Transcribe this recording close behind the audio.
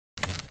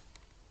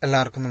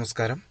എല്ലാവർക്കും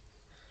നമസ്കാരം.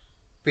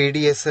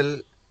 PDSL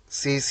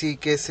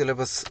CCEK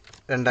syllabus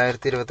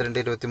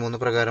 2022-23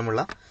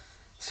 പ്രകാരമുള്ള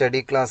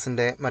സ്റ്റഡി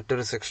ക്ലാസ്സിൻ്റെ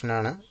മറ്റൊരു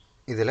സെക്ഷനാണ്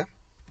ഇതിൽ.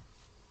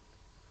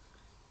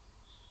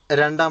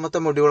 രണ്ടാമത്തെ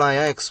മൊഡ്യൂളായ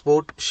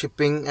export,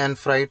 shipping and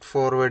freight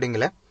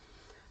ഫോർവേഡിങ്ങിലെ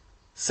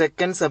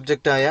second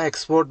സബ്ജക്റ്റായ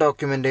export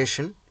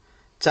documentation,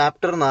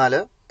 chapter 4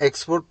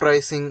 export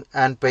pricing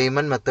and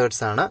payment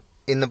methods ആണ്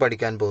ഇന്ന്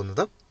പഠിക്കാൻ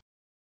പോകുന്നത്.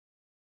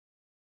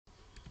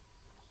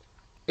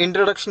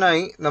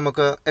 ഇൻട്രൊഡക്ഷനായി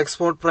നമുക്ക്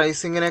എക്സ്പോർട്ട്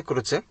പ്രൈസിങ്ങിനെ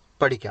കുറിച്ച്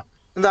പഠിക്കാം.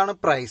 എന്താണ്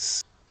price?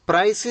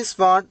 Price is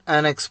what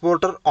an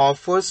exporter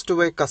offers to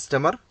A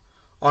customer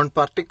on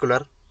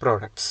particular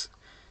products.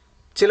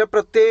 ചില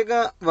പ്രത്യേക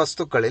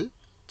വസ്തുക്കളിൽ,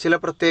 ചില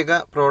പ്രത്യേക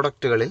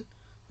പ്രോഡക്റ്റുകളിൽ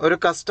ഒരു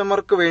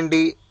കസ്റ്റമർക്ക്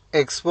വേണ്ടി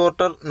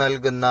എക്സ്പോർട്ടർ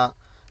നൽകുന്ന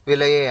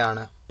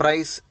വിലയെയാണ്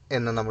പ്രൈസ്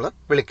എന്ന് നമ്മൾ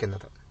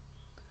വിളിക്കുന്നത്.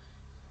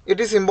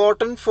 It is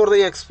important for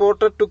the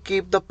exporter to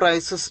keep the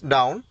prices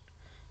down,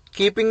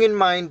 keeping in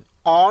mind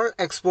all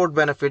export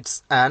benefits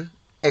and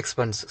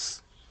expenses.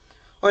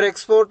 ഒരു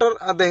എക്സ്പോർട്ടർ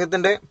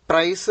അദ്ദേഹത്തിൻ്റെ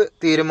പ്രൈസ്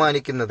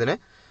തീരുമാനിക്കുന്നതിന്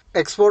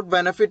എക്സ്പോർട്ട്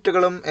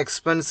ബെനഫിറ്റുകളും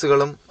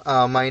എക്സ്പെൻസുകളും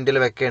മൈൻഡിൽ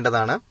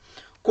വെക്കേണ്ടതാണ്.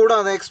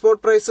 കൂടാതെ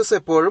എക്സ്പോർട്ട് പ്രൈസസ്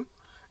എപ്പോഴും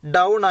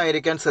ഡൗൺ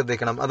ആയിരിക്കാൻ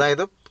ശ്രദ്ധിക്കണം,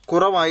 അതായത്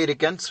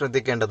കുറവായിരിക്കാൻ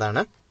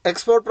ശ്രദ്ധിക്കേണ്ടതാണ്.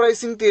 എക്സ്പോർട്ട്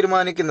പ്രൈസിംഗ്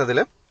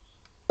തീരുമാനിക്കുന്നതിൽ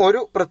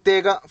ഒരു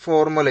പ്രത്യേക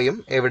ഫോർമുലയും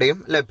എവിടെയും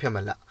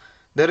ലഭ്യമല്ല.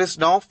 There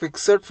is no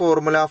fixed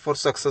formula four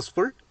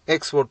successful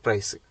export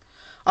pricing.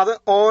 അത്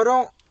ഓരോ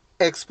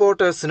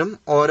എക്സ്പോർട്ടേഴ്സിനും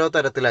ഓരോ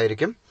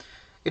തരത്തിലായിരിക്കും.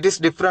 It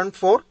is different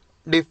four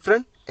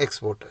different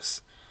exporters.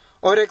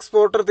 ഒരു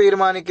എക്സ്പോർട്ടർ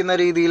തീരുമാനിക്കുന്ന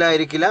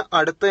രീതിയിലായിരിക്കില്ല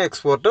അടുത്ത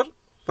എക്സ്പോർട്ടർ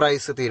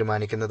പ്രൈസ്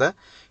തീരുമാനിക്കുന്നത്.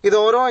 ഇത്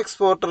ഓരോ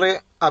എക്സ്പോർട്ടറെ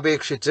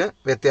അപേക്ഷിച്ച്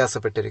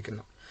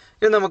വ്യത്യാസപ്പെട്ടിരിക്കുന്നു.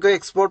 ഇനി നമുക്ക്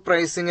എക്സ്പോർട്ട്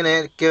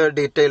പ്രൈസിങ്ങിലേക്ക്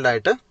ഡീറ്റെയിൽഡ്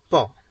ആയിട്ട്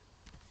പോകാം.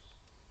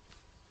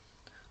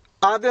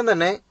 ആദ്യം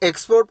തന്നെ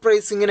എക്സ്പോർട്ട്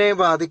പ്രൈസിങ്ങിനെ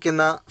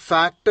ബാധിക്കുന്ന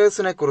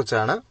ഫാക്ടേഴ്സിനെ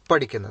കുറിച്ചാണ്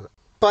പഠിക്കുന്നത്.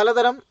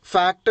 പലതരം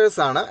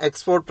ഫാക്ടേഴ്സാണ്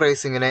എക്സ്പോർട്ട്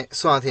പ്രൈസിങ്ങിനെ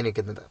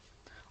സ്വാധീനിക്കുന്നത്.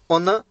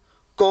 ഒന്ന്,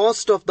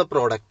 കോസ്റ്റ് ഓഫ് ദ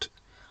പ്രോഡക്റ്റ്.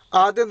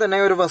 ആദ്യം തന്നെ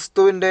ഒരു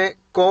വസ്തുവിൻ്റെ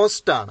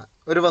കോസ്റ്റാണ്.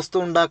 ഒരു വസ്തു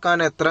ഉണ്ടാക്കാൻ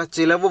എത്ര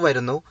ചിലവ്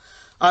വരുന്നു,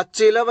 ആ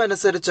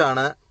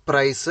ചിലവനുസരിച്ചാണ്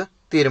പ്രൈസ്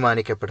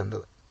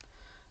തീരുമാനിക്കപ്പെടുന്നത്.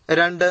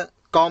 രണ്ട്,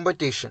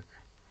 കോമ്പറ്റീഷൻ.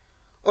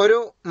 ഒരു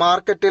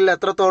മാർക്കറ്റിൽ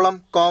എത്രത്തോളം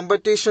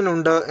കോമ്പറ്റീഷൻ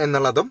ഉണ്ട്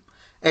എന്നുള്ളതും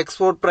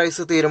എക്സ്പോർട്ട്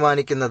പ്രൈസ്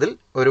തീരുമാനിക്കുന്നതിൽ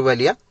ഒരു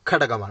വലിയ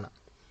ഘടകമാണ്.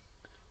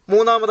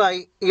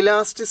 മൂന്നാമതായി,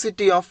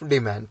 ഇലാസ്റ്റിസിറ്റി ഓഫ്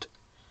ഡിമാൻഡ്.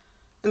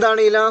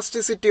 എന്താണ്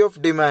ഇലാസ്റ്റിസിറ്റി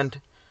ഓഫ് ഡിമാൻഡ്?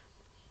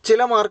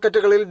 ചില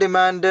മാർക്കറ്റുകളിൽ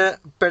ഡിമാൻഡ്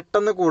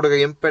പെട്ടെന്ന്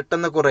കൂടുകയും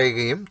പെട്ടെന്ന്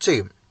കുറയുകയും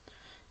ചെയ്യും.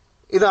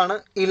 ഇതാണ്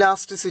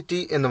ഇലാസ്റ്റിസിറ്റി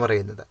എന്ന്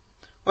പറയുന്നത്.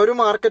 ഒരു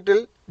മാർക്കറ്റിൽ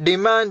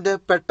ഡിമാൻഡ്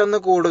പെട്ടെന്ന്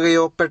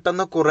കൂടുകയോ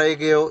പെട്ടെന്ന്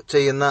കുറയുകയോ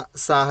ചെയ്യുന്ന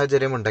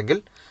സാഹചര്യമുണ്ടെങ്കിൽ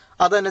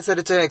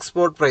അതനുസരിച്ച്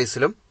എക്സ്പോർട്ട്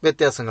പ്രൈസിലും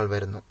വ്യത്യാസങ്ങൾ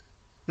വരുന്നു.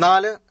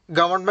 4,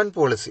 ഗവൺമെൻറ്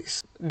പോളിസീസ്.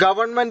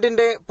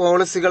 ഗവൺമെൻറ്റിൻ്റെ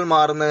പോളിസികൾ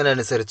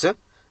മാറുന്നതിനനുസരിച്ച്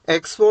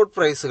എക്സ്പോർട്ട്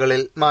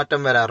പ്രൈസുകളിൽ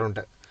മാറ്റം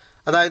വരാറുണ്ട്.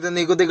 അതായത്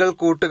നികുതികൾ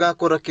കൂട്ടുക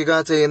കുറയ്ക്കുക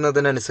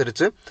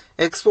ചെയ്യുന്നതിനനുസരിച്ച്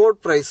എക്സ്പോർട്ട്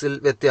പ്രൈസിൽ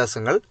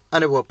വ്യത്യാസങ്ങൾ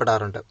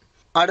അനുഭവപ്പെടാറുണ്ട്.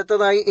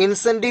 അടുത്തതായി,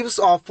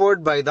 incentives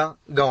offered by the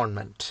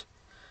government.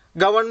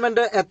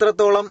 Government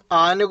എത്രത്തോളം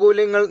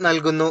ആനുകൂല്യങ്ങൾ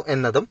നൽകുന്നു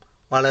എന്നതും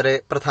വളരെ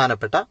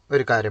പ്രധാനപ്പെട്ട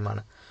ഒരു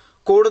കാര്യമാണ്.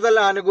 കൂടുതൽ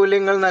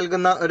ആനുകൂല്യങ്ങൾ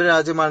നൽകുന്ന ഒരു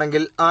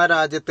രാജ്യമാണെങ്കിൽ ആ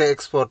രാജ്യത്തെ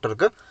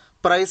എക്സ്പോർട്ടർക്ക്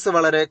പ്രൈസ്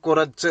വളരെ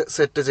കുറച്ച്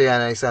സെറ്റ്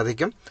ചെയ്യാനായി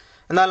സാധിക്കും.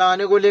 എന്നാൽ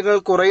ആനുകൂല്യങ്ങൾ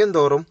കുറയും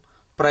തോറും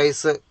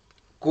പ്രൈസ്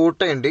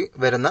കൂട്ടേണ്ടി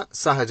വരുന്ന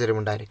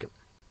സാഹചര്യമുണ്ടായിരിക്കും.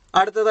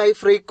 അടുത്തതായി,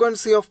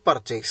 ഫ്രീക്വൻസി ഓഫ്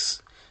പർച്ചേസ്.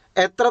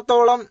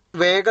 എത്രത്തോളം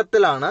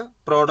വേഗത്തിലാണ്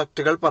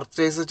പ്രോഡക്റ്റുകൾ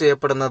പർച്ചേസ്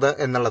ചെയ്യപ്പെടുന്നത്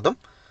എന്നുള്ളതും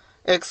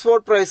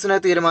എക്സ്പോർട്ട് പ്രൈസിനെ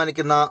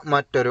തീരുമാനിക്കുന്ന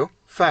മറ്റൊരു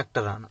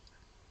ഫാക്ടറാണ്.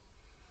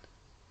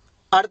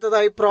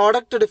 അടുത്തതായി,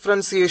 product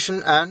differentiation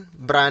and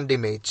brand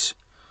image.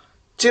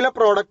 ചില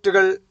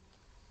പ്രോഡക്റ്റുകൾ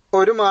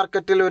ഒരു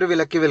മാർക്കറ്റിൽ ഒരു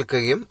വിലയ്ക്ക്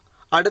വിൽക്കുകയും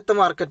അടുത്ത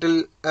മാർക്കറ്റിൽ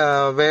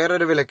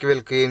വേറൊരു വിലയ്ക്ക്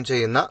വിൽക്കുകയും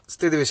ചെയ്യുന്ന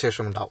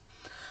സ്ഥിതിവിശേഷം ഉണ്ടാവും.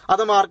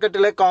 അത്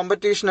മാർക്കറ്റിലെ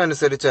കോമ്പറ്റീഷൻ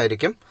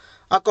അനുസരിച്ചായിരിക്കും.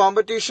 ആ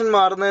കോമ്പറ്റീഷൻ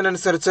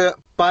മാറുന്നതിനനുസരിച്ച്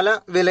പല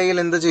വിലയിൽ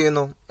എന്ത്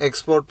ചെയ്യുന്നു,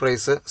 എക്സ്പോർട്ട്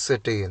പ്രൈസ്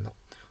സെറ്റ് ചെയ്യുന്നു.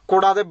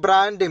 കൂടാതെ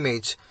ബ്രാൻഡ്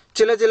ഇമേജ്.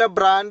 ചില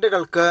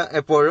ബ്രാൻഡുകൾക്ക്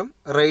എപ്പോഴും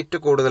റേറ്റ്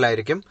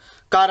കൂടുതലായിരിക്കും.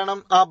 കാരണം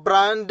ആ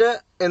ബ്രാൻഡ്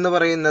എന്ന്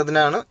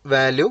പറയുന്നതിനാണ്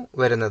വാല്യൂ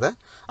വരുന്നത്.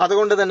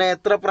 അതുകൊണ്ട് തന്നെ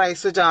എത്ര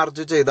പ്രൈസ്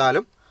ചാർജ്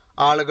ചെയ്താലും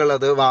ആളുകൾ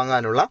അത്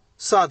വാങ്ങാനുള്ള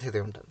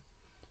സാധ്യതയുണ്ട്.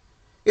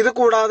 ഇത്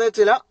കൂടാതെ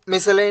ചില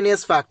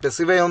മിസലേനിയസ് ഫാക്ടേഴ്സ്,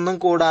 ഇവയൊന്നും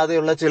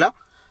കൂടാതെയുള്ള ചില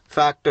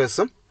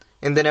ഫാക്ടേഴ്സും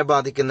എന്തിനെ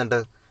ബാധിക്കുന്നുണ്ട്,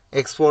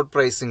 എക്സ്പോർട്ട്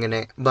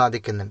പ്രൈസിങ്ങിനെ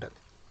ബാധിക്കുന്നുണ്ട്.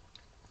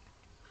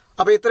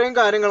 അപ്പോൾ ഇത്രയും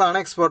കാര്യങ്ങളാണ്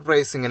എക്സ്പോർട്ട്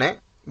പ്രൈസിങ്ങിനെ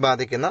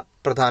ബാധിക്കുന്ന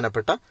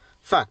പ്രധാനപ്പെട്ട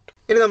ഫാക്ടർ.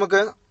 ഇനി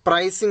നമുക്ക്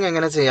പ്രൈസിങ്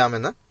എങ്ങനെ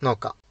ചെയ്യാമെന്ന്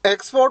നോക്കാം.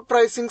 എക്സ്പോർട്ട്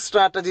പ്രൈസിംഗ്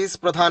സ്ട്രാറ്റജീസ്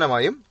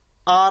പ്രധാനമായും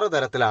 6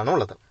 തരത്തിലാണ്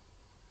ഉള്ളത്.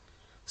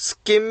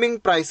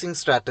 Skimming pricing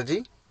strategy,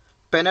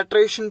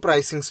 penetration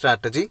pricing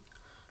strategy,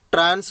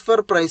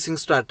 transfer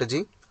pricing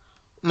strategy,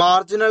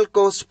 marginal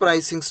cost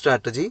pricing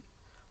strategy,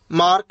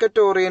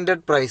 market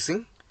oriented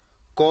pricing,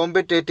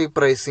 competitive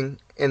pricing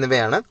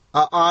എന്നിവയാണ്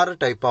ആ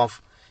 6 type of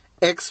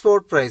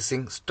export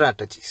pricing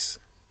strategies.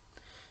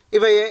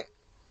 ഇവയെ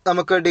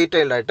നമുക്ക്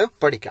ഡീറ്റെയിൽഡ് ആയിട്ട്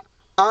പഠിക്കാം.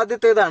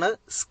 ആദ്യത്തേതാണ്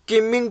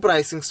സ്കിമ്മിംഗ്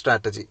പ്രൈസിംഗ്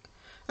സ്ട്രാറ്റജി.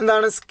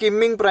 എന്താണ്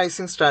skimming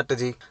pricing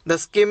strategy? The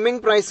skimming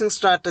pricing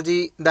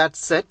strategy that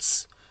sets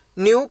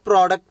new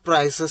product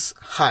prices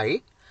high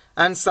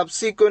and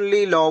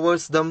subsequently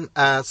lowers them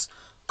as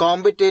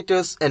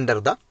competitors enter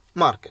the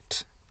market.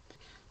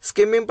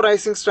 Skimming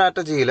pricing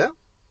strategy-യിൽ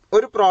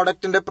ഒരു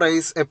പ്രോഡക്റ്റിൻ്റെ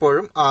price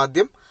എപ്പോഴും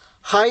ആദ്യം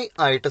ഹൈ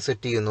ആയിട്ട്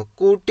സെറ്റ് ചെയ്യുന്നു,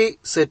 കൂട്ടി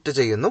സെറ്റ്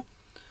ചെയ്യുന്നു.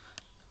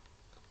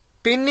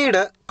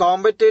 പിന്നീട്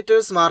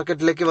കോമ്പറ്റേറ്റേഴ്സ്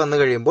മാർക്കറ്റിലേക്ക് വന്നു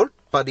കഴിയുമ്പോൾ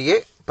പതിയെ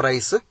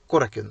പ്രൈസ്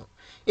കുറയ്ക്കുന്നു.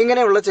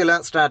 ഇങ്ങനെയുള്ള ചില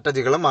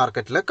സ്ട്രാറ്റജികൾ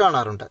മാർക്കറ്റിൽ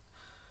കാണാറുണ്ട്.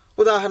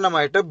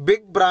 ഉദാഹരണമായിട്ട്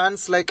big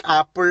brands like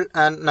apple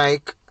and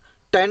Nike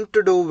tend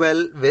to do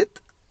well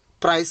with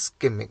price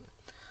skimming.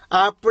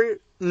 Apple,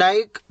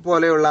 Nike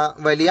പോലെയുള്ള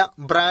വലിയ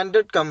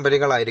ബ്രാൻഡഡ്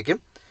കമ്പനികളായിരിക്കും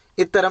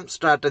ഇത്തരം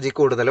സ്ട്രാറ്റജി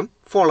കൂടുതലും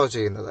ഫോളോ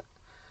ചെയ്യുന്നത്.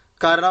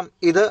 കാരണം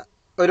ഇത്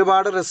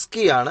ഒരുപാട്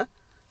റിസ്കിയാണ്,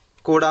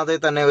 കൂടാതെ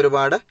തന്നെ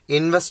ഒരുപാട്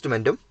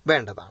ഇൻവെസ്റ്റ്മെൻറ്റും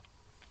വേണ്ടതാണ്.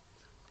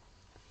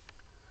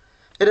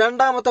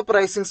 രണ്ടാമത്തെ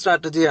പ്രൈസിംഗ്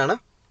സ്ട്രാറ്റജിയാണ്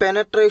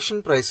പെനട്രേഷൻ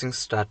പ്രൈസിംഗ്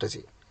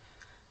സ്ട്രാറ്റജി.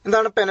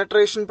 എന്താണ്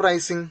penetration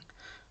pricing?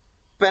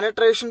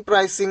 Penetration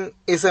pricing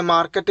is A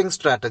marketing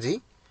strategy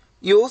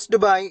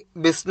used by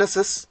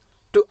businesses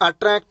to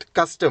attract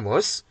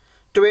customers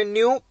to A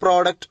new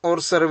product or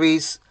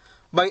service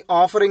by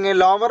offering A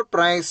lower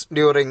price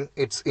during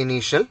it's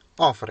initial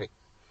offering.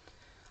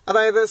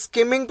 അതായത്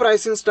skimming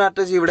pricing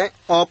സ്ട്രാറ്റജിയുടെ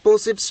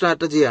opposite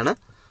സ്ട്രാറ്റജിയാണ്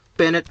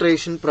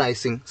penetration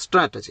pricing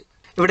strategy.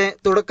 ഇവിടെ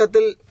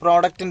തുടക്കത്തിൽ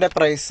പ്രോഡക്റ്റിൻ്റെ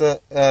price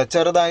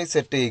ചെറുതായി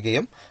set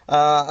ചെയ്യുകയും,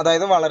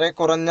 അതായത് വളരെ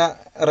കുറഞ്ഞ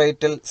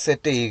റേറ്റിൽ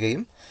സെറ്റ്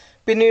ചെയ്യുകയും,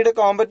 പിന്നീട്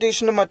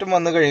കോമ്പറ്റീഷനും മറ്റും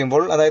വന്നു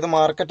കഴിയുമ്പോൾ, അതായത്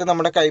മാർക്കറ്റ്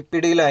നമ്മുടെ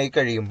കൈപ്പിടിയിലായി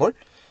കഴിയുമ്പോൾ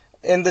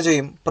എന്ത്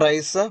ചെയ്യും?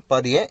 പ്രൈസ്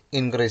പതിയെ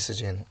ഇൻക്രീസ്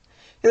ചെയ്യുന്നു.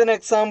 ഇതിന്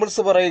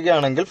എക്സാമ്പിൾസ്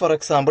പറയുകയാണെങ്കിൽ, for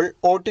example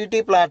OTT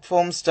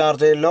platforms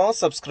charge A law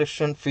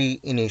subscription fee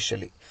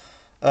initially.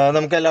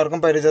 നമുക്ക് എല്ലാവർക്കും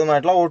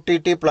പരിചിതമായിട്ടുള്ള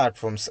OTT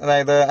പ്ലാറ്റ്ഫോംസ്,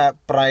 അതായത്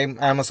prime,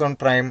 Amazon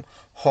prime,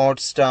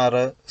 Hotstar,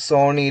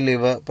 Sony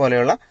live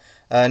പോലെയുള്ള,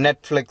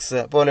 നെറ്റ്ഫ്ലിക്സ്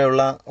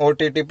പോലെയുള്ള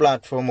OTT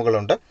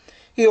പ്ലാറ്റ്ഫോമുകളുണ്ട്.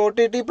 ഈ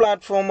OTT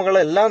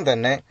പ്ലാറ്റ്ഫോമുകളെല്ലാം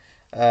തന്നെ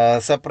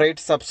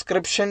സെപ്പറേറ്റ്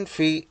സബ്സ്ക്രിപ്ഷൻ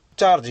ഫീ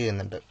ചാർജ്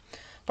ചെയ്യുന്നുണ്ട്.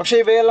 പക്ഷേ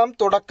ഇവയെല്ലാം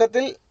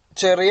തുടക്കത്തിൽ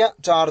ചെറിയ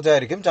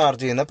ചാർജായിരിക്കും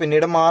ചാർജ് ചെയ്യുന്നത്.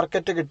 പിന്നീട്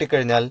മാർക്കറ്റ്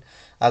കിട്ടിക്കഴിഞ്ഞാൽ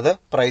അത്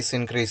പ്രൈസ്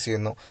ഇൻക്രീസ്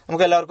ചെയ്യുന്നു.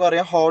 നമുക്ക് എല്ലാവർക്കും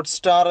അറിയാം,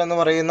 ഹോട്ട്സ്റ്റാർ എന്ന്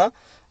പറയുന്ന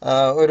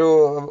ഒരു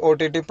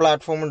OTT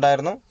പ്ലാറ്റ്ഫോം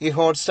ഉണ്ടായിരുന്നു. ഈ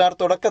ഹോട്ട്സ്റ്റാർ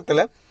തുടക്കത്തിൽ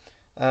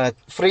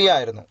ഫ്രീ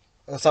ആയിരുന്നു,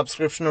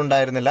 സബ്സ്ക്രിപ്ഷൻ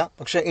ഉണ്ടായിരുന്നില്ല.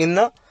 പക്ഷെ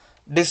ഇന്ന്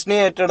ഡിസ്നി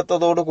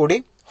ഏറ്റെടുത്തതോടുകൂടി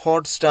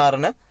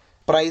ഹോട്ട്സ്റ്റാറിന്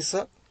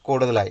പ്രൈസ്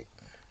കൂടുതലായി.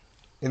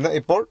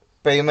 ഇപ്പോൾ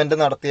പേയ്മെൻറ്റ്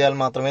നടത്തിയാൽ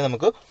മാത്രമേ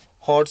നമുക്ക്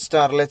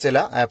ഹോട്ട്സ്റ്റാറിലെ ചില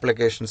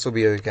ആപ്ലിക്കേഷൻസ്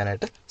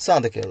ഉപയോഗിക്കാനായിട്ട്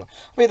സാധിക്കുകയുള്ളൂ.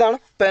 അപ്പോൾ ഇതാണ്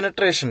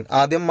പെനട്രേഷൻ.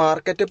 ആദ്യം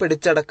മാർക്കറ്റ്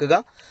പിടിച്ചടക്കുക.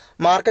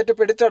 മാർക്കറ്റ്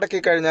പിടിച്ചടക്കി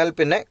കഴിഞ്ഞാൽ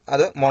പിന്നെ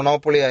അത്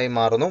മൊണോപ്പൊളി ആയി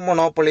മാറുന്നു,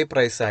 മൊണോപ്പൊളി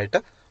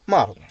പ്രൈസായിട്ട്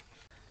മാറുന്നു.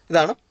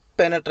 ഇതാണ്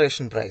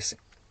penetration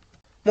pricing.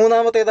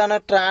 മൂന്നാമത്തേതാണ്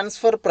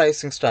transfer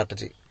pricing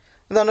strategy.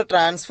 ഇതാണ്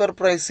ട്രാൻസ്ഫർ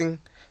പ്രൈസിങ്.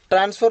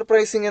 ട്രാൻസ്ഫർ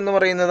പ്രൈസിങ് എന്ന്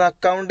പറയുന്നത്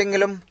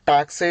അക്കൗണ്ടിങ്ങിലും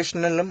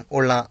ടാക്സേഷനിലും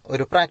ഉള്ള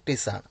ഒരു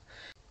പ്രാക്ടീസാണ്.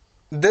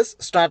 This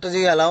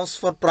strategy allows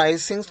for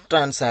pricing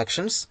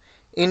transactions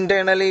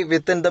internally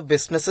within the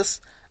businesses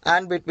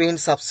and between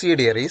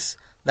subsidiaries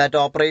that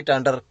operate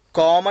under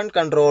common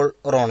control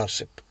or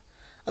ownership.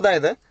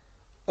 അതായത്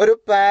ഒരു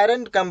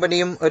പാരന്റ്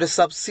കമ്പനിയും ഒരു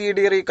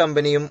സബ്സിഡിയറി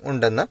കമ്പനിയും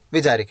ഉണ്ടെന്ന്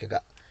വിചാരിക്കുക.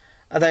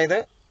 അതായത്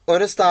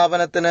ഒരു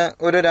സ്ഥാപനത്തിന്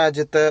ഒരു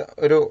രാജ്യത്ത്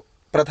ഒരു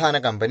പ്രധാന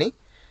കമ്പനി,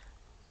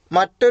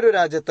 മറ്റൊരു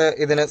രാജ്യത്ത്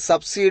ഇതിന്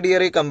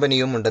സബ്സിഡിയറി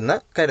കമ്പനിയും ഉണ്ടെന്ന്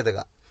കരുതുക.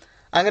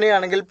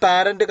 അങ്ങനെയാണെങ്കിൽ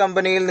പാരന്റ്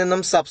കമ്പനിയിൽ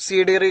നിന്നും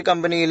സബ്സിഡിയറി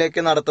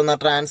കമ്പനിയിലേക്ക് നടത്തുന്ന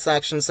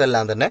ട്രാൻസാക്ഷൻസ്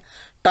എല്ലാം തന്നെ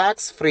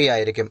ടാക്സ് ഫ്രീ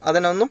ആയിരിക്കും.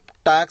 അതിനൊന്നും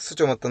ടാക്സ്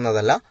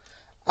ചുമത്തുന്നതല്ല.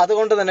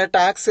 അതുകൊണ്ട് തന്നെ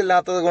ടാക്സ്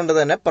ഇല്ലാത്തത് കൊണ്ട്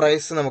തന്നെ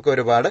പ്രൈസ് നമുക്ക്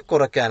ഒരുപാട്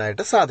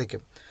കുറയ്ക്കാനായിട്ട്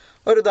സാധിക്കും.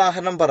 ഒരു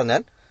ഉദാഹരണം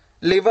പറഞ്ഞാൽ,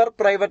 ലിവർ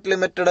പ്രൈവറ്റ്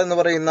ലിമിറ്റഡ് എന്ന്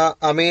പറയുന്ന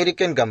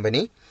അമേരിക്കൻ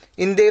കമ്പനി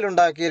ഇന്ത്യയിൽ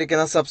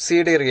ഉണ്ടാക്കിയിരിക്കുന്ന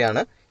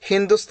സബ്സിഡിയറിയാണ്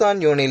ഹിന്ദുസ്ഥാൻ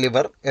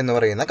യൂണിലിവർ എന്ന്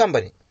പറയുന്ന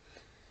കമ്പനി.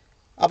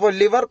 അപ്പോൾ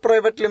ലിവർ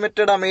പ്രൈവറ്റ്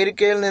ലിമിറ്റഡ്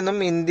അമേരിക്കയിൽ നിന്നും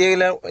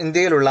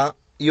ഇന്ത്യയിലുള്ള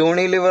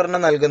യൂണിലിവറിന്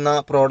നൽകുന്ന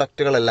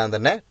പ്രോഡക്റ്റുകളെല്ലാം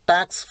തന്നെ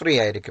ടാക്സ് ഫ്രീ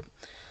ആയിരിക്കും.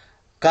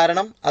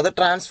 കാരണം അത്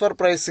ട്രാൻസ്ഫർ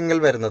പ്രൈസിങ്ങിൽ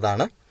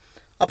വരുന്നതാണ്.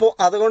 അപ്പോൾ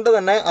അതുകൊണ്ട്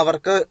തന്നെ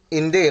അവർക്ക്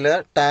ഇന്ത്യയിൽ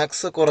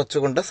ടാക്സ്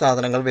കുറച്ചുകൊണ്ട്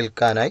സാധനങ്ങൾ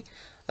വിൽക്കാനായി,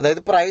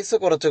 അതായത് പ്രൈസ്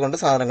കുറച്ചുകൊണ്ട്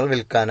സാധനങ്ങൾ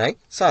വിൽക്കാനായി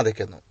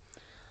സാധിക്കുന്നു.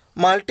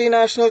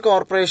 മൾട്ടിനാഷണൽ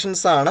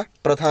കോർപ്പറേഷൻസ് ആണ്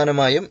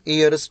പ്രധാനമായും ഈ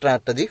ഒരു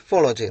സ്ട്രാറ്റജി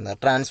ഫോളോ ചെയ്യുന്നത്,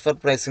 ട്രാൻസ്ഫർ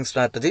പ്രൈസിങ്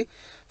സ്ട്രാറ്റജി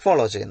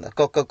ഫോളോ ചെയ്യുന്നത്.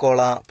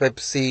 കൊക്കക്കോള,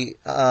 പെപ്സി,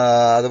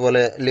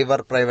 അതുപോലെ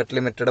ലിവർ പ്രൈവറ്റ്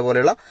ലിമിറ്റഡ്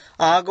പോലെയുള്ള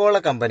ആഗോള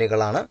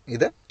കമ്പനികളാണ്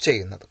ഇത്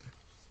ചെയ്യുന്നത്.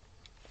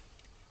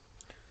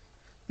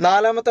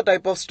 നാലാമത്തെ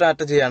type of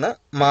സ്ട്രാറ്റജിയാണ്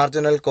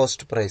marginal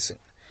cost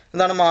pricing.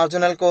 എന്താണ്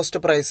മാർജിനൽ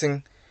കോസ്റ്റ് പ്രൈസിങ്?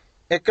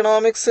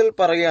 എക്കണോമിക്സിൽ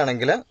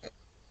പറയുകയാണെങ്കിൽ,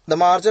 the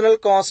marginal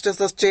cost is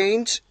the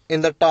change in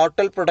the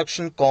total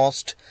production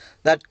cost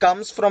that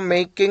comes from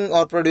making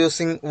or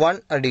producing one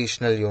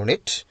additional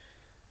unit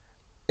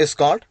is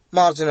called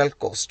marginal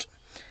cost.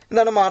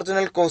 എന്താണ്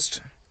marginal cost?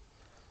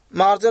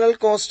 Marginal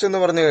cost എന്ന്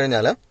പറഞ്ഞു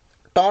കഴിഞ്ഞാൽ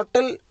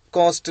total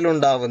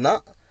കോസ്റ്റിലുണ്ടാവുന്ന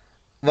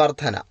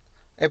വർധന.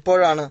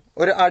 എപ്പോഴാണ്?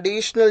 ഒരു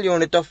additional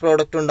unit of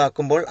product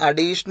ഉണ്ടാക്കുമ്പോൾ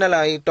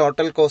അഡീഷണലായി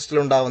total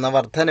കോസ്റ്റിലുണ്ടാവുന്ന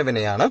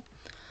വർധനവിനെയാണ്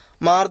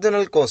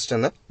marginal cost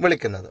എന്ന്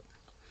വിളിക്കുന്നത്.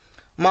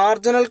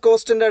 മാർജിനൽ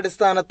കോസ്റ്റിന്റെ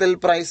അടിസ്ഥാനത്തിൽ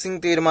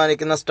പ്രൈസിംഗ്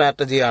തീരുമാനിക്കുന്ന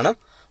സ്ട്രാറ്റജിയാണ്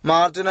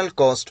marginal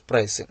cost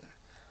pricing.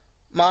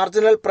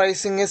 Marginal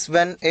pricing is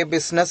when a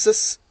businesses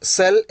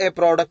sell a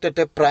product at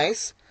a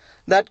price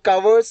that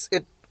covers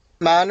its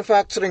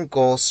manufacturing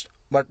cost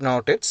but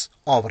not its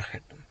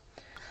overhead.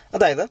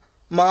 അതായത്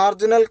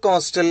marginal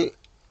കോസ്റ്റിൽ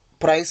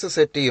price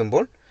set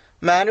ചെയ്യുമ്പോൾ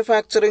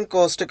manufacturing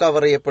cost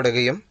cover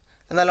ചെയ്യപ്പെടുകയും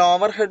എന്നാൽ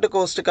overhead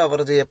cost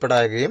cover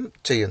ചെയ്യപ്പെടുകയും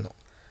ചെയ്യുന്നു.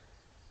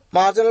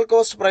 Marginal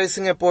cost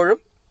pricing എപ്പോഴും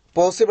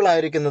possible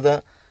ആയിരിക്കുന്നത്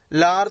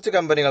large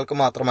കമ്പനികൾക്ക്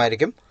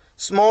മാത്രമായിരിക്കും.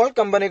 സ്മോൾ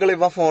കമ്പനികൾ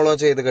ഇവ ഫോളോ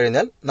ചെയ്ത്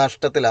കഴിഞ്ഞാൽ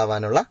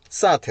നഷ്ടത്തിലാവാനുള്ള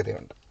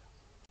സാധ്യതയുണ്ട്.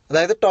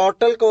 അതായത്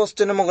ടോട്ടൽ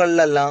കോസ്റ്റിന്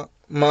മുകളിലല്ല,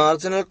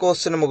 മാർജിനൽ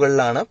കോസ്റ്റിന്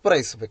മുകളിലാണ്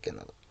പ്രൈസ്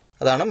വയ്ക്കുന്നത്.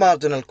 അതാണ്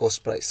marginal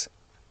cost price.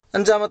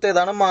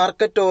 അഞ്ചാമത്തേതാണ്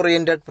market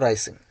oriented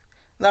pricing.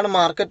 എന്താണ്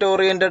മാർക്കറ്റ്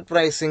ഓറിയന്റഡ്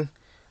പ്രൈസിംഗ്?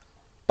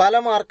 പല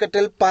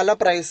മാർക്കറ്റിൽ പല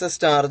prices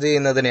charge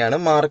ചെയ്യുന്നതിനെയാണ്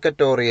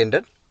market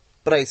oriented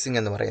pricing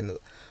എന്ന്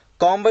പറയുന്നത്.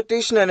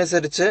 കോമ്പറ്റീഷൻ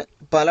അനുസരിച്ച്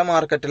പല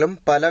മാർക്കറ്റിലും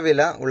പല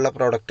വില ഉള്ള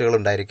പ്രോഡക്റ്റുകൾ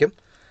ഉണ്ടായിരിക്കും.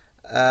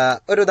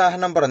 ഒരു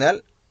ഉദാഹരണം പറഞ്ഞാൽ,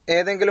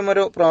 ഏതെങ്കിലും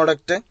ഒരു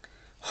പ്രോഡക്റ്റ്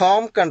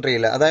ഹോം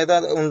കൺട്രിയിൽ, അതായത്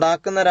അത്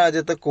ഉണ്ടാക്കുന്ന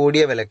രാജ്യത്ത്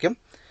കൂടിയ വിലയ്ക്കും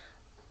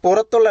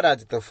പുറത്തുള്ള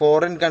രാജ്യത്ത്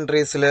ഫോറിൻ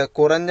കൺട്രീസിൽ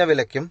കുറഞ്ഞ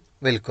വിലയ്ക്കും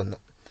വിൽക്കുന്നു.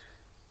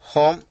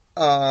 ഹോം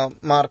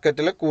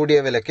മാർക്കറ്റിൽ കൂടിയ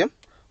വിലയ്ക്കും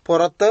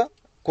പുറത്ത്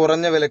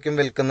കുറഞ്ഞ വിലയ്ക്കും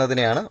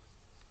വിൽക്കുന്നതിനെയാണ്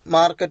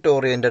മാർക്കറ്റ്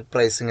ഓറിയന്റഡ്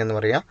പ്രൈസിംഗ് എന്ന്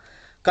പറയുക.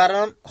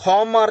 കാരണം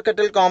ഹോം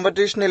മാർക്കറ്റിൽ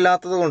കോമ്പറ്റീഷൻ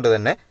ഇല്ലാത്തത് കൊണ്ട്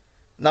തന്നെ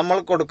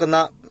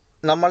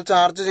നമ്മൾ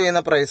ചാർജ് ചെയ്യുന്ന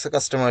പ്രൈസ്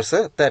കസ്റ്റമേഴ്സ്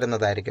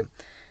തരുന്നതായിരിക്കും.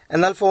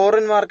 എന്നാൽ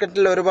ഫോറിൻ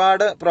മാർക്കറ്റിൽ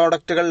ഒരുപാട്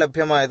പ്രോഡക്റ്റുകൾ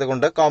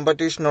ലഭ്യമായതുകൊണ്ട്,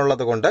 കോമ്പറ്റീഷൻ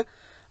ഉള്ളതുകൊണ്ട്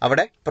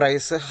അവിടെ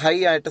പ്രൈസ് ഹൈ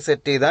ആയിട്ട്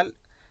സെറ്റ് ചെയ്താൽ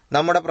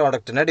നമ്മുടെ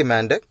പ്രോഡക്റ്റിന്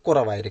ഡിമാൻഡ്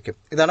കുറവായിരിക്കും.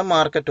 ഇതാണ്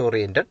market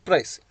oriented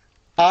pricing.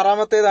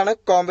 ആറാമത്തേതാണ്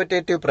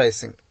competitive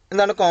pricing.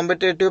 എന്താണ്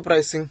competitive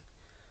pricing?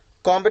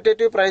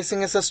 Competitive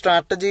pricing is A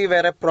strategy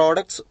where A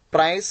products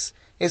price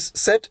is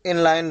set in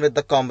line with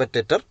the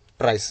competitor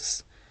prices.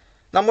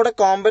 നമ്മുടെ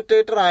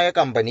കോമ്പറ്റേറ്റർ ആയ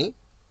കമ്പനി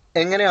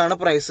എങ്ങനെയാണ്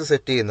പ്രൈസ്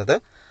സെറ്റ് ചെയ്യുന്നത്,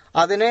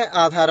 അതിനെ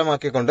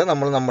ആധാരമാക്കിക്കൊണ്ട്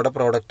നമ്മൾ നമ്മുടെ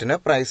പ്രോഡക്റ്റിന്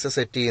പ്രൈസ്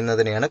സെറ്റ്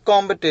ചെയ്യുന്നതിനെയാണ്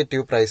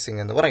കോമ്പറ്റേറ്റീവ്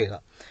പ്രൈസിംഗ് എന്ന് പറയുക.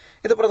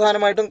 ഇത്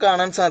പ്രധാനമായിട്ടും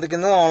കാണാൻ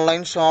സാധിക്കുന്നത്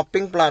ഓൺലൈൻ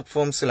ഷോപ്പിംഗ്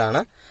പ്ലാറ്റ്ഫോംസിലാണ്.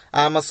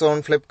 ആമസോൺ,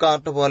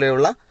 ഫ്ലിപ്കാർട്ട്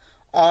പോലെയുള്ള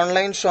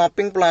ഓൺലൈൻ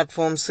ഷോപ്പിംഗ്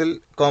പ്ലാറ്റ്ഫോംസിൽ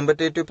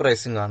കോമ്പറ്റേറ്റീവ്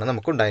പ്രൈസിംഗ് ആണ്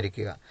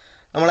നമുക്കുണ്ടായിരിക്കുക.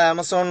 നമ്മൾ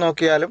ആമസോൺ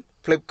നോക്കിയാലും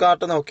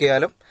ഫ്ലിപ്കാർട്ട്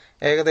നോക്കിയാലും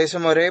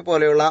ഏകദേശം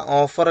ഒരേപോലെയുള്ള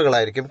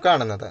ഓഫറുകളായിരിക്കും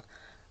കാണുന്നത്.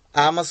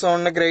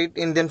 ആമസോണിന് ഗ്രേറ്റ്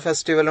ഇന്ത്യൻ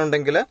ഫെസ്റ്റിവൽ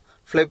ഉണ്ടെങ്കിൽ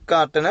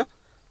ഫ്ലിപ്കാർട്ടിന്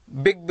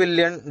ബിഗ്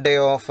ബില്യൺ ഡേ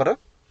ഓഫർ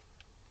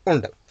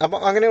ഉണ്ട്. അപ്പം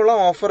അങ്ങനെയുള്ള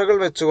ഓഫറുകൾ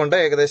വെച്ചുകൊണ്ട്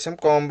ഏകദേശം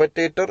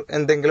കോമ്പറ്റേറ്റർ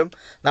എന്തെങ്കിലും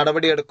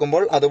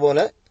നടപടിയെടുക്കുമ്പോൾ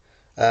അതുപോലെ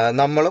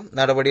നമ്മളും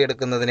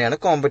നടപടിയെടുക്കുന്നതിനെയാണ്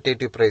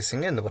കോമ്പറ്റേറ്റീവ്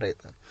പ്രൈസിംഗ് എന്ന്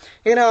പറയുന്നത്.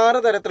 ഇങ്ങനെ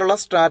 6 തരത്തിലുള്ള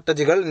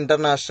സ്ട്രാറ്റജികൾ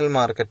ഇന്റർനാഷണൽ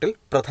മാർക്കറ്റിൽ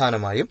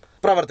പ്രധാനമായും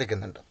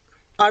പ്രവർത്തിക്കുന്നുണ്ട്.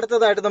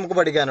 അടുത്തതായിട്ട് നമുക്ക്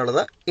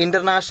പഠിക്കാനുള്ളത്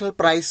ഇന്റർനാഷണൽ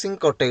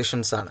പ്രൈസിംഗ്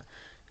കൊട്ടേഷൻസ് ആണ്.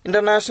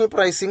 ഇന്റർനാഷണൽ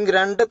പ്രൈസിംഗ്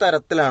 2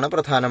 തരത്തിലാണ്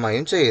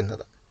പ്രധാനമായും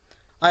ചെയ്യുന്നത്.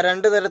 ആ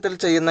 2 തരത്തിൽ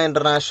ചെയ്യുന്ന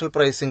ഇന്റർനാഷണൽ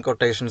പ്രൈസിംഗ്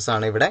കൊട്ടേഷൻസ്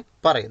ആണ് ഇവിടെ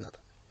പറയുന്നത്.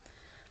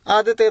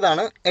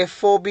 ആദ്യത്തേതാണ്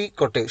FOB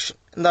കൊട്ടേഷൻ.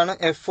 എന്താണ്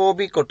FOB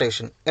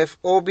കൊട്ടേഷൻ?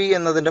 FOB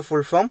എന്നതിൻ്റെ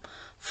full form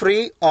free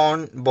on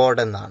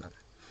board എന്നാണ്.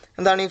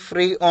 എന്താണ് ഈ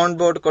free on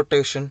board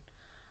quotation?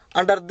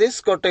 Under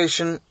this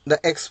quotation the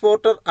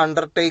exporter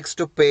undertakes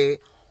to pay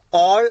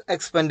all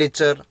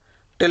expenditure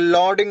till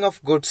loading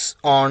of goods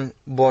on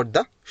board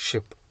the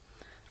ship.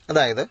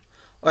 അതായത്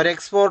ഒരു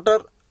exporter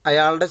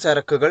അയാളുടെ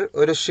ചരക്കുകൾ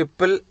ഒരു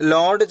ഷിപ്പിൽ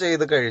ലോഡ്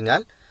ചെയ്ത്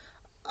കഴിഞ്ഞാൽ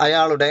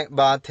അയാളുടെ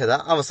ബാധ്യത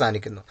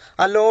അവസാനിക്കുന്നു.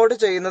 ആ ലോഡ്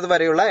ചെയ്യുന്നത്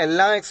വരെയുള്ള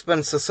എല്ലാ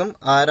എക്സ്പെൻസസും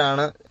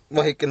ആരാണ്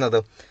വഹിക്കുന്നത്?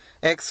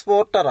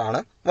 എക്സ്പോർട്ടറാണ്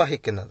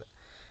വഹിക്കുന്നത്.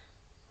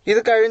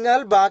 ഇത്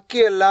കഴിഞ്ഞാൽ ബാക്കി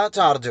എല്ലാ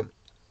ചാർജും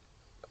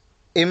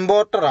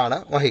ഇമ്പോർട്ടറാണ്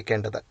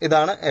വഹിക്കേണ്ടത്.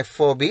 ഇതാണ്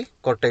FOB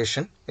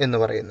കൊട്ടേഷൻ എന്ന്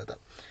പറയുന്നത്.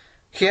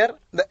 Here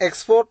the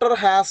exporter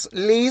has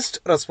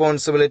least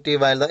responsibility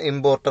while the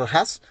importer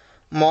has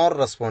more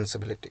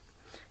responsibility.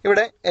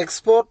 ഇവിടെ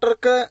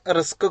എക്സ്പോർട്ടർക്ക്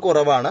റിസ്ക്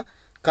കുറവാണ്.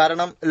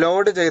 കാരണം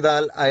ലോഡ്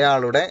ചെയ്താൽ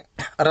അയാളുടെ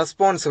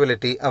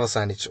റെസ്പോൺസിബിലിറ്റി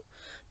അവസാനിച്ചു.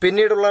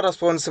 പിന്നീടുള്ള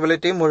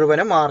റെസ്പോൺസിബിലിറ്റി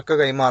മുഴുവനും ആർക്ക്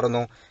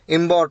കൈമാറുന്നു?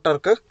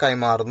 ഇമ്പോർട്ടർക്ക്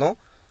കൈമാറുന്നു.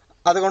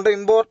 അതുകൊണ്ട്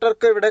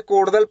ഇമ്പോർട്ടർക്ക് ഇവിടെ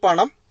കൂടുതൽ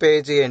പണം പേ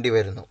ചെയ്യേണ്ടി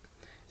വരുന്നു.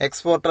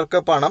 എക്സ്പോർട്ടർക്ക്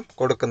പണം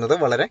കൊടുക്കുന്നത്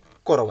വളരെ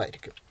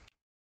കുറവായിരിക്കും.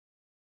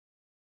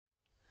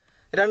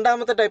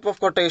 രണ്ടാമത്തെ ടൈപ്പ്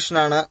ഓഫ്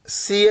കൊട്ടേഷനാണ്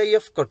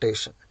CIF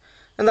കൊട്ടേഷൻ.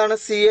 എന്താണ്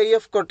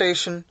CIF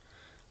കൊട്ടേഷൻ?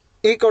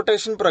 ഈ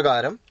കൊട്ടേഷൻ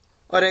പ്രകാരം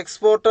ഒരു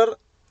എക്സ്പോർട്ടർ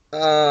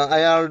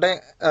അയാളുടെ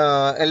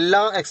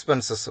എല്ലാ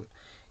എക്സ്പെൻസസും,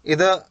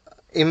 ഇത്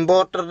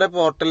ഇമ്പോർട്ടറുടെ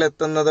പോർട്ടിൽ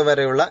എത്തുന്നത്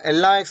വരെയുള്ള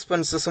എല്ലാ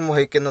എക്സ്പെൻസസും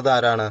വഹിക്കുന്നത്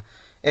ആരാണ്?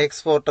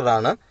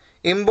 എക്സ്പോർട്ടറാണ്.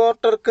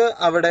 ഇമ്പോർട്ടർക്ക്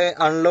അവിടെ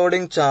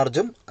അൺലോഡിംഗ്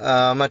ചാർജും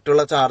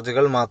മറ്റുള്ള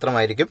ചാർജുകൾ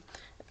മാത്രമായിരിക്കും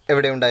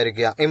എവിടെ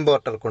ഉണ്ടായിരിക്കുക?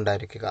 ഇമ്പോർട്ടർക്ക്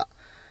ഉണ്ടായിരിക്കുക.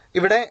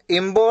 ഇവിടെ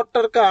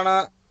ഇമ്പോർട്ടർക്കാണ്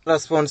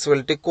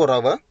റെസ്പോൺസിബിലിറ്റി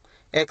കുറവ്,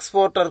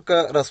 എക്സ്പോർട്ടർക്ക്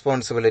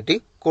റെസ്പോൺസിബിലിറ്റി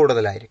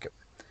കൂടുതലായിരിക്കും.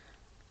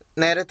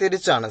 നേരെ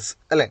തിരിച്ചാണ്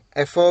അല്ലെ?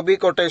 FOB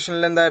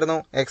കൊട്ടേഷനിൽ എന്തായിരുന്നു?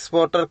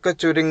 എക്സ്പോർട്ടർക്ക്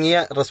ചുരുങ്ങിയ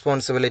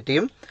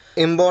റെസ്പോൺസിബിലിറ്റിയും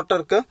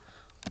ഇമ്പോർട്ടർക്ക്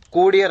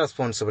കൂടിയ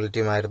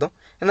റെസ്പോൺസിബിലിറ്റിയുമായിരുന്നു.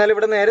 എന്നാൽ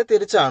ഇവിടെ നേരെ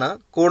തിരിച്ചാണ്.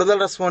 കൂടുതൽ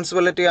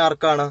റെസ്പോൺസിബിലിറ്റി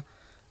ആർക്കാണ്?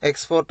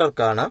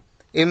 എക്സ്പോർട്ടർക്കാണ്.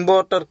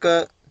 ഇമ്പോർട്ടർക്ക്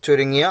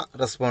ചുരുങ്ങിയ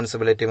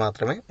റെസ്പോൺസിബിലിറ്റി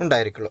മാത്രമേ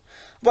ഉണ്ടായിരിക്കുള്ളൂ.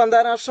 അപ്പോൾ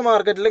അന്താരാഷ്ട്ര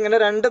മാർക്കറ്റിൽ ഇങ്ങനെ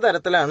 2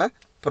 തരത്തിലാണ്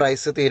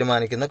പ്രൈസ്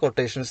തീരുമാനിക്കുന്നത്,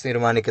 കൊട്ടേഷൻസ്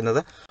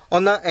തീരുമാനിക്കുന്നത്.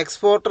 ഒന്ന്,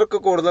 എക്സ്പോർട്ടർക്ക്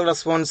കൂടുതൽ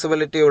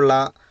റെസ്പോൺസിബിലിറ്റി ഉള്ള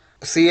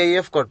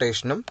CIF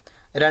കൊട്ടേഷനും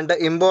 2,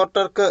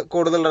 ഇമ്പോർട്ടർക്ക്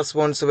കൂടുതൽ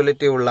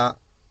റെസ്പോൺസിബിലിറ്റി ഉള്ള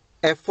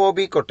FOB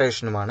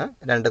കൊട്ടേഷനുമാണ്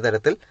 2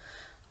 തരത്തിൽ.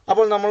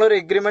 അപ്പോൾ നമ്മളൊരു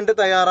എഗ്രിമെൻ്റ്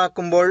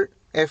തയ്യാറാക്കുമ്പോൾ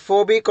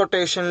FOB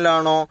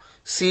കൊട്ടേഷനിലാണോ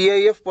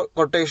CIF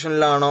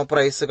കൊട്ടേഷനിലാണോ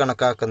പ്രൈസ്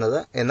കണക്കാക്കുന്നത്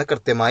എന്ന്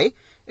കൃത്യമായി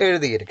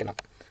എഴുതിയിരിക്കണം.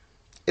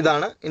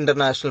 ഇതാണ്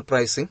ഇൻ്റർനാഷണൽ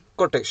പ്രൈസിംഗ്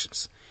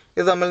കൊട്ടേഷൻസ്.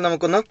 ഇത് തമ്മിൽ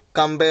നമുക്കൊന്ന്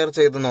കമ്പയർ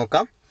ചെയ്ത്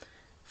നോക്കാം.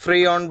 ഫ്രീ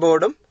ഓൺ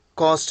ബോർഡും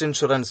cost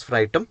insurance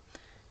ഫ്രൈറ്റും.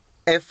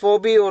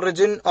 FOB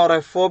origin or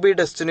FOB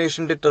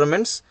destination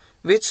determines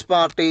which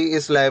party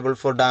is liable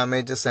four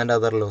damages and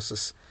other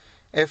losses.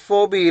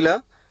 FOBയിൽ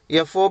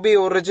FOB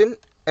origin,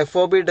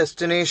 FOB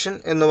destination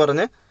എന്ന്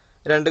പറഞ്ഞ്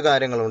 2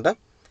 കാര്യങ്ങളുണ്ട്.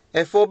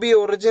 FOB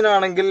ഒറിജിൻ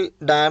ആണെങ്കിൽ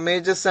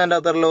ഡാമേജസ് ആൻഡ്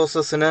അതർ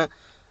ലോസസിന്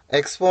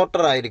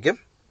എക്സ്പോർട്ടർ ആയിരിക്കും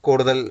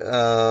കൂടുതൽ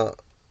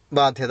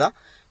ബാധ്യത.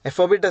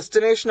 FOB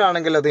ഡെസ്റ്റിനേഷൻ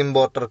ആണെങ്കിൽ അത്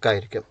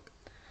ഇമ്പോർട്ടർക്കായിരിക്കും.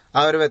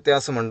 ആ ഒരു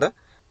വ്യത്യാസമുണ്ട്.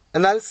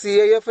 എന്നാൽ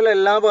CIFൽ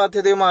എല്ലാ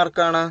ബാധ്യതയും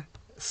ആർക്കാണ്?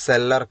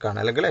 സെല്ലർക്കാണ്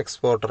അല്ലെങ്കിൽ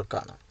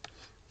എക്സ്പോർട്ടർക്കാണ്.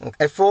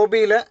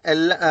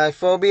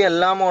 FOB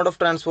എല്ലാ മോഡ് ഓഫ്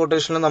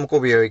ട്രാൻസ്പോർട്ടേഷനിലും നമുക്ക്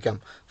ഉപയോഗിക്കാം.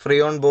 ഫ്രീ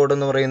ഓൺ ബോർഡ്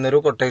എന്ന് പറയുന്നൊരു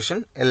കൊട്ടേഷൻ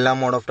എല്ലാ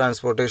മോഡ് ഓഫ്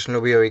ട്രാൻസ്പോർട്ടേഷനിലും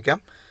ഉപയോഗിക്കാം.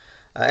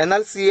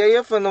 എന്നാൽ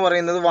CIF എന്ന്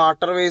പറയുന്നത്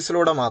വാട്ടർ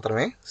വേസിലൂടെ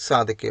മാത്രമേ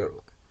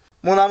സാധിക്കുകയുള്ളൂ.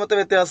 മൂന്നാമത്തെ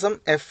വ്യത്യാസം,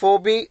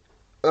 FOB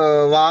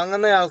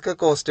വാങ്ങുന്നയാൾക്ക്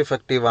കോസ്റ്റ്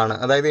ഇഫക്റ്റീവാണ്.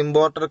 അതായത്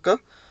ഇമ്പോർട്ടർക്ക്,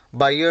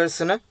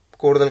 ബയേഴ്സിന്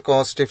കൂടുതൽ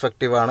കോസ്റ്റ്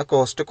ഇഫക്റ്റീവാണ്,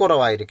 കോസ്റ്റ്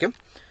കുറവായിരിക്കും.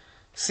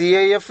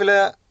 CIFൽ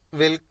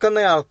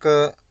വിൽക്കുന്നയാൾക്ക്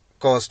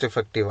കോസ്റ്റ്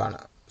ഇഫക്റ്റീവാണ്.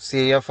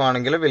 CIF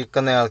ആണെങ്കിൽ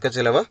വിൽക്കുന്നയാൾക്ക്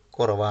ചിലവ്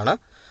കുറവാണ്,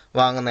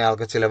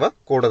 വാങ്ങുന്നയാൾക്ക് ചിലവ്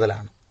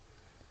കൂടുതലാണ്.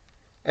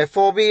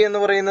 FOB എന്ന്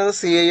പറയുന്നത്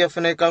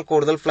CIFനേക്കാൾ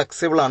കൂടുതൽ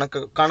ഫ്ലെക്സിബിളാണ്,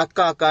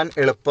 കണക്കാക്കാൻ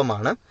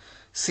എളുപ്പമാണ്.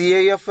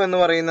 CIF എന്ന്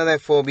പറയുന്നത്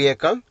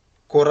FOBയേക്കാൾ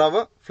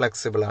കുറവ്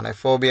ഫ്ലെക്സിബിളാണ്,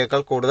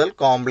 FOBയേക്കാൾ കൂടുതൽ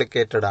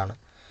കോംപ്ലിക്കേറ്റഡ് ആണ്.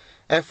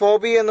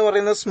 FOB എന്ന്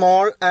പറയുന്നത്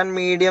സ്മോൾ ആൻഡ്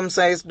മീഡിയം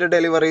സൈസ്ഡ്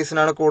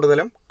ഡെലിവറീസിനാണ്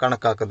കൂടുതലും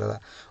കണക്കാക്കുന്നത്.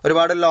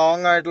 ഒരുപാട്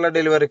ലോങ് ആയിട്ടുള്ള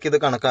ഡെലിവറിക്ക് ഇത്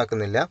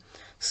കണക്കാക്കുന്നില്ല.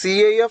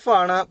 CIF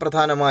ആണ്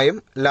പ്രധാനമായും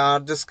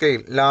ലാർജ്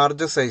സ്കെയിൽ,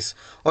 ലാർജ് സൈസ്,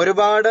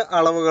 ഒരുപാട്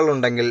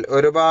അളവുകളുണ്ടെങ്കിൽ,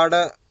 ഒരുപാട്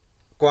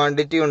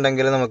ക്വാണ്ടിറ്റി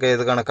ഉണ്ടെങ്കിൽ നമുക്ക്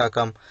ഏത്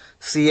കണക്കാക്കാം?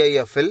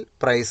 CIFൽ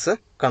പ്രൈസ്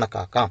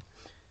കണക്കാക്കാം.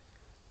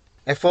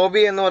 FOB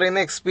എന്ന്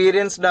പറയുന്ന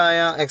എക്സ്പീരിയൻസ്ഡ് ആയ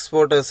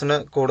എക്സ്പോർട്ടേഴ്സിന്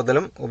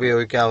കൂടുതലും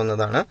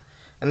ഉപയോഗിക്കാവുന്നതാണ്.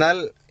 എന്നാൽ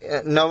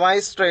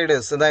നൊവൈസ്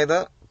ട്രേഡേഴ്സ്, അതായത്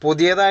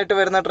പുതിയതായിട്ട്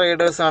വരുന്ന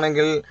ട്രേഡേഴ്സ്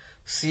ആണെങ്കിൽ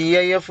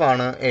CIF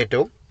ആണ്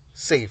ഏറ്റവും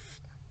സേഫ്.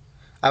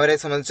 അവരെ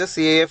സംബന്ധിച്ച്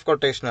CIF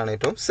കൊട്ടേഷനാണ്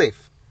ഏറ്റവും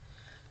സേഫ്.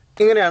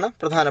 ഇങ്ങനെയാണ്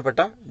പ്രധാനപ്പെട്ട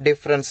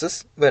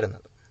ഡിഫറൻസസ്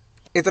വരുന്നത്.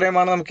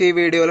 ഇത്രയുമാണ് നമുക്ക് ഈ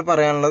വീഡിയോയിൽ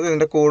പറയാനുള്ളത്.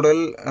 ഇതിൻ്റെ കൂടുതൽ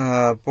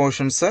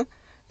പോർഷൻസ്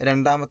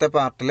 2ാമത്തെ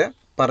പാർട്ടിൽ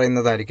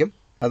പറയുന്നതായിരിക്കും.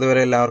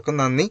 അതുവരെ എല്ലാവർക്കും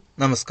നന്ദി,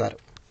 നമസ്കാരം.